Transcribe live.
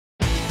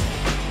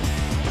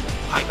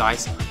Hi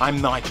guys, I'm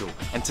Nigel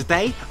and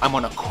today I'm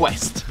on a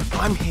quest.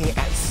 I'm here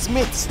at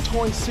Smyths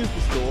Toys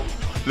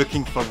Superstore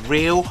looking for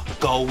real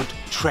gold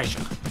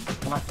treasure.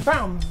 And I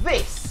found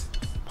this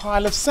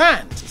pile of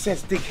sand. It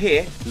says dig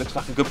here, looks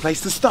like a good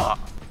place to start.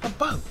 A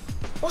boat,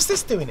 what's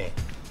this doing here?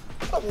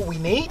 Not what we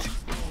need.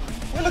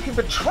 We're looking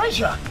for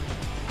treasure.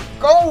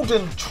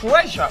 Golden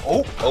treasure.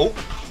 Oh,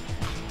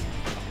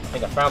 I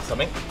think I found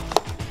something.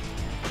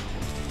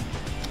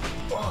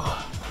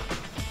 Oh,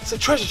 it's a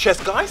treasure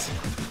chest, guys.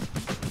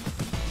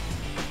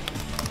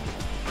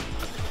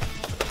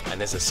 And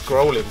there's a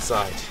scroll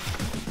inside.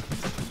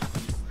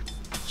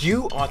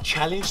 You are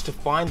challenged to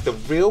find the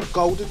real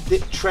golden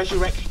dip treasure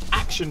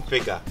action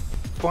figure.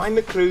 Find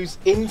the clues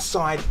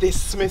inside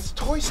this Smyths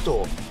toy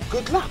store.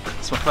 Good luck.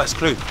 That's my first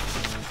clue.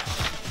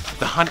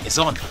 The hunt is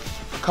on.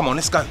 Come on,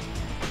 let's go.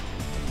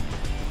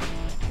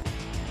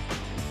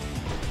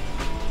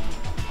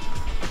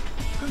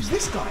 Who's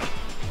this guy?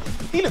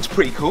 He looks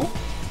pretty cool.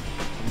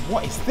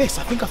 What is this?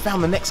 I think I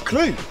found the next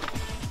clue.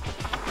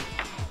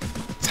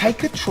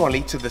 Take a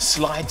trolley to the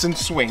slides and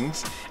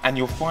swings and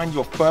you'll find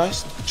your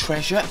first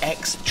Treasure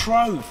X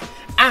trove.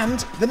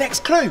 And the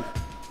next clue.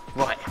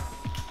 Right,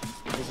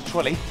 here's a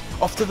trolley,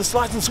 off to the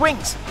slides and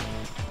swings.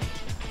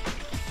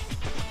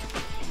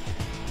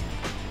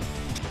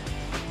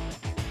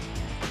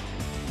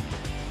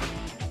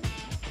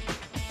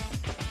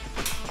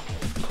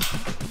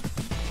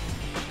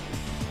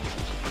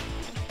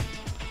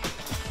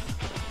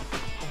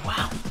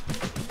 Wow.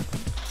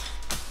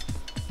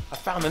 I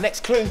found the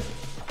next clue.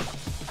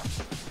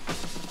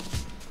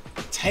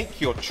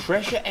 Take your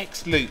Treasure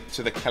X loot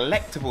to the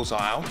collectibles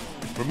aisle.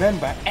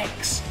 Remember,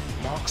 X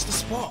marks the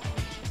spot.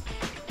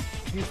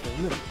 Here's the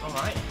loot. All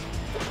right,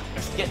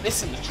 let's get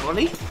this in the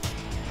trolley.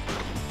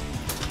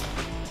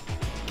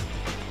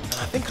 And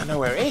I think I know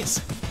where it is.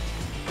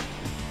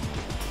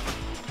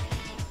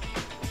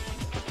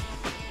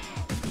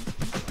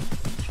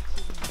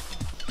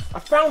 I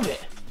found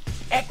it.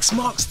 X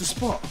marks the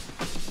spot.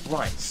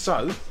 Right,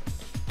 so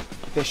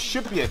there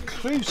should be a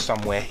clue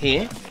somewhere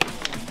here.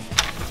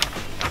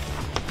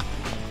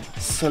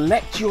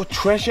 Select your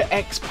Treasure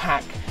X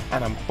pack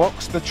and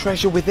unbox the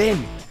treasure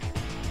within.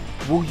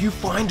 Will you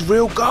find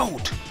real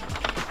gold?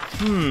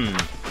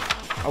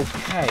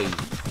 Okay.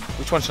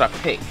 Which one should I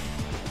pick?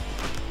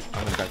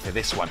 I'm gonna go for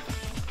this one.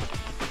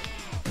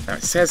 Now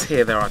it says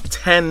here there are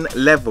 10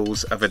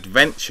 levels of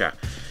adventure.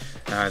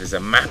 There's a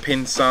map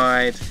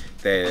inside,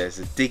 there's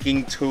a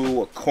digging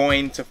tool, a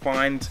coin to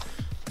find,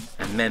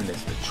 and then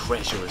there's the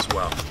treasure as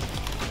well.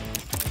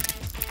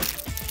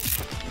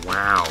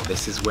 Wow,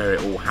 this is where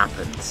it all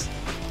happens.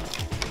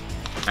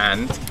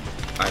 And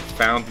I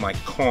found my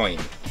coin.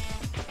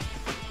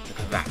 Look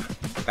at that.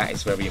 That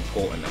is very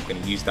important. I'm going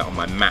to use that on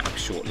my map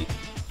shortly.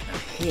 And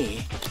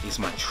here is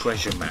my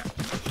treasure map.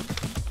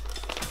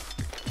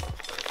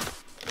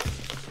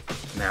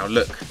 Now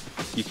look,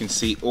 you can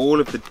see all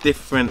of the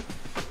different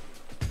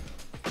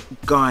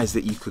guys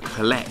that you could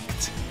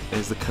collect.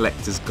 There's the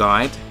collector's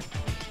guide.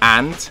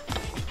 And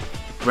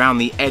around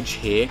the edge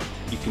here,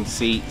 you can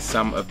see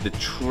some of the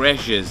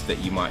treasures that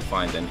you might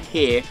find, and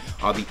here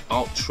are the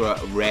ultra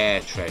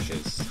rare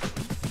treasures.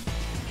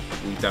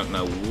 We don't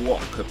know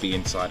what could be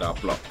inside our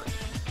block,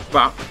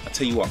 but I'll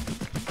tell you what,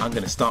 I'm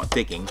going to start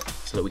digging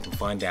so that we can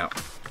find out.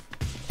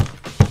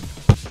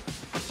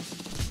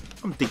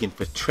 I'm digging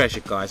for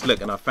treasure, guys.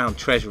 Look, and I found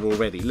treasure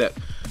already. Look,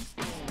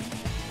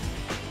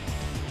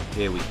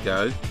 here we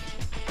go.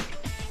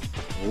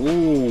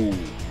 Ooh,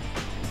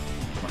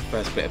 my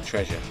first bit of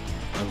treasure.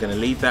 I'm going to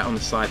leave that on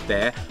the side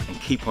there and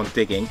keep on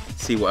digging,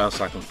 see what else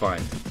I can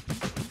find.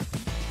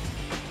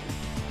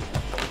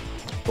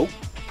 Oh,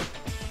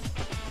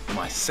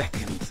 my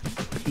second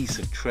piece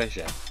of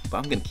treasure. But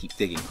I'm going to keep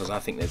digging because I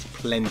think there's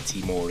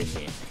plenty more in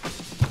here.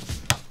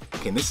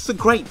 Okay, this is a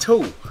great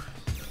tool.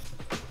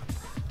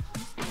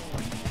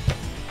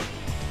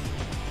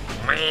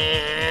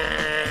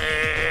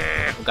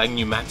 I'm going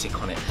pneumatic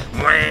on it.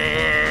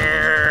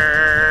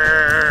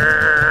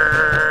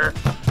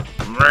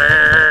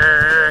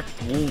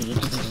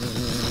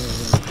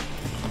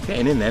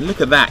 Getting in there,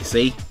 look at that,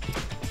 see?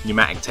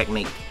 Pneumatic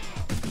technique.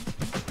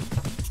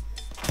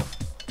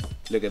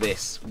 Look at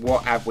this,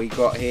 what have we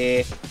got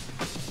here?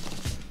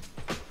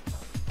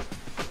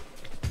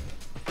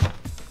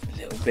 A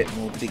little bit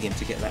more digging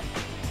to get that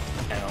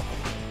out.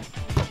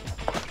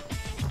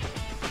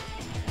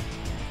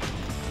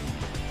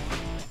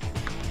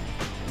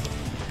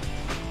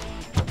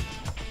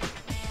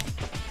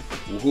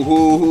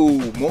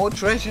 Ooh, more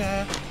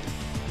treasure.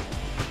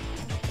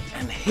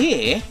 And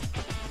here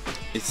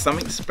is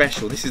something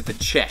special. This is the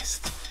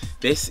chest.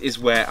 This is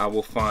where I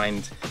will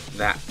find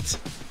that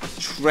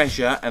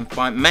treasure and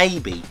find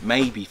maybe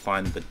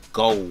find the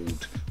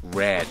gold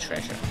rare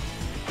treasure.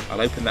 I'll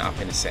open that up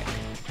in a sec.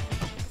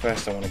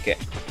 First I want to get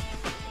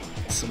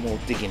some more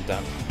digging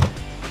done.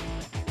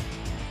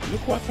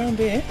 Look what I found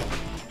here.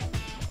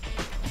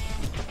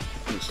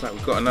 Looks like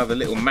we've got another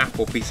little map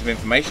or piece of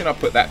information. I'll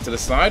put that to the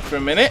side for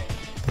a minute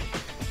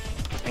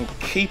and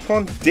keep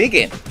on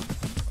digging.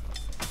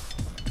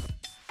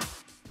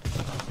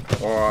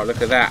 Oh,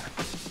 look at that.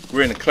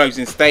 We're in the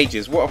closing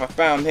stages. What have I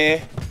found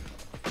here?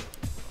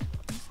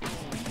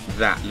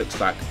 That looks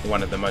like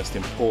one of the most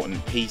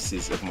important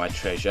pieces of my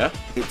treasure.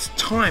 It's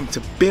time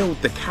to build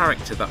the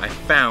character that I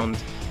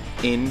found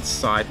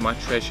inside my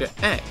Treasure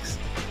X.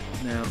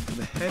 Now,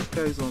 the head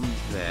goes on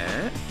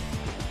there.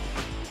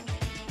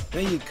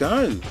 There you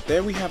go.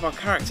 There we have our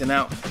character.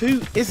 Now,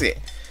 who is it?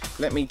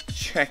 Let me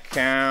check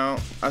out.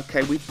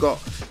 Okay, we've got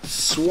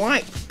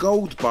Swipe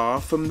Gold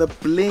Bar from the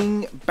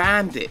Bling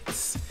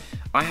Bandits.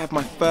 I have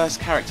my first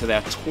character. There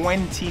are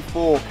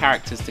 24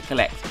 characters to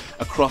collect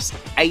across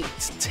 8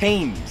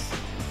 teams.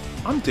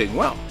 I'm doing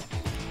well.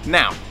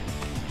 Now,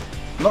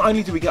 not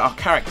only do we get our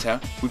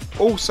character,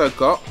 we've also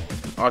got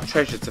our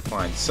treasure to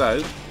find.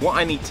 So, what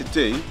I need to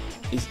do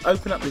is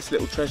open up this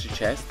little treasure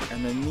chest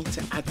and I need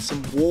to add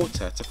some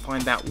water to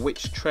find out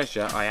which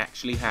treasure I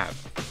actually have.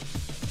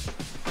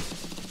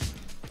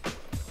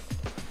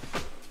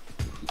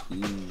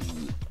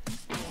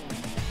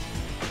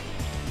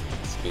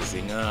 It's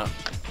fizzing up.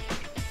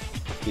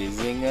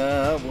 Fizzing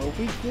up, what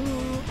we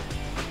got?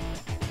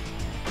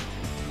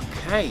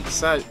 Okay,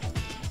 so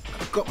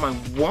I've got my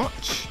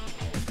watch.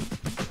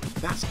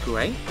 That's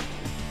great.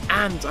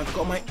 And I've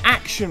got my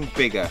action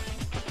figure.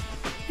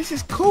 This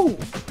is cool.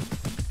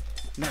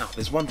 Now,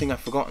 there's one thing I've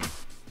forgotten,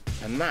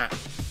 and that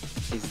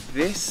is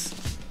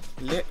this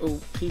little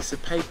piece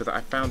of paper that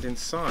I found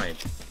inside,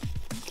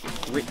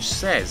 which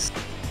says,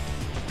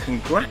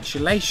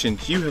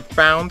 "Congratulations, you have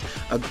found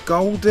a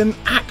golden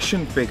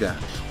action figure."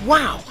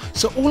 Wow,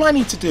 so all I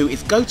need to do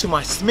is go to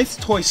my Smyths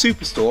Toys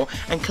Superstore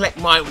and collect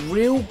my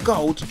real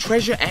gold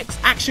Treasure X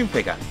action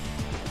figure.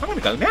 I'm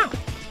gonna go now.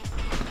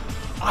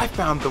 I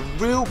found the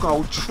real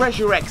gold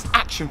Treasure X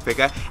action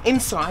figure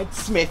inside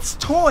Smyths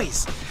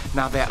Toys.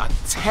 Now there are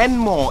 10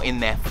 more in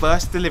their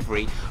first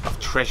delivery of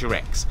Treasure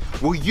X.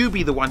 Will you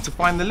be the one to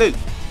find the loot?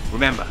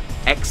 Remember,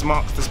 X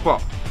marks the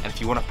spot. And if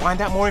you want to find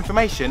out more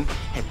information,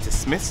 head to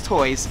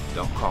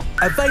smythstoys.com.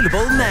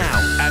 Available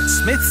now at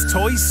Smyths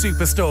Toys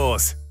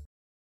Superstores.